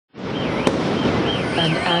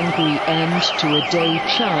An angry end to a day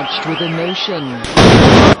charged with emotion.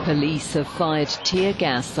 Police have fired tear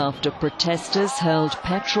gas after protesters hurled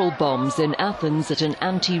petrol bombs in Athens at an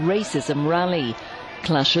anti-racism rally.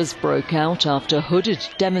 Clashes broke out after hooded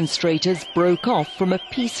demonstrators broke off from a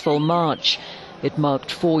peaceful march. It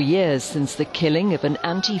marked 4 years since the killing of an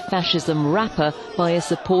anti-fascism rapper by a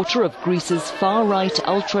supporter of Greece's far-right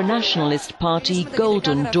ultra-nationalist party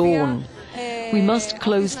Golden Dawn. We must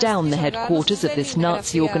close down the headquarters of this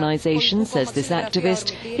Nazi organization, says this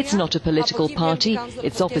activist. It's not a political party.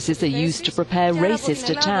 Its offices are used to prepare racist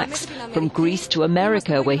attacks. From Greece to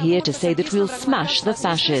America, we're here to say that we'll smash the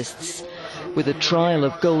fascists. With a trial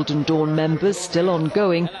of Golden Dawn members still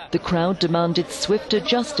ongoing, the crowd demanded swifter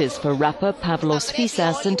justice for rapper Pavlos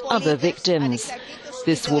Fyssas and other victims.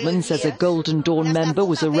 This woman says a Golden Dawn member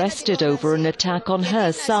was arrested over an attack on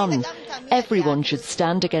her son. Everyone should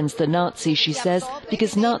stand against the Nazis, she says,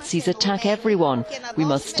 because Nazis attack everyone. We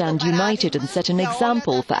must stand united and set an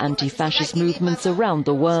example for anti-fascist movements around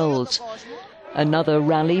the world. Another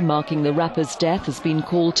rally marking the rapper's death has been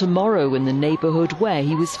called tomorrow in the neighborhood where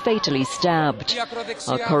he was fatally stabbed.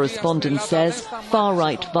 Our correspondent says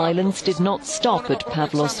far-right violence did not stop at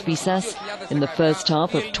Pavlos Fyssas. In the first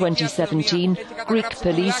half of 2017, Greek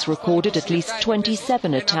police recorded at least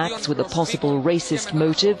 27 attacks with a possible racist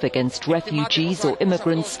motive against refugees or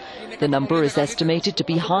immigrants. The number is estimated to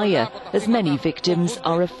be higher, as many victims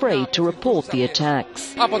are afraid to report the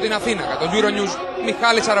attacks. Από την Αθήνα, για τον euronews,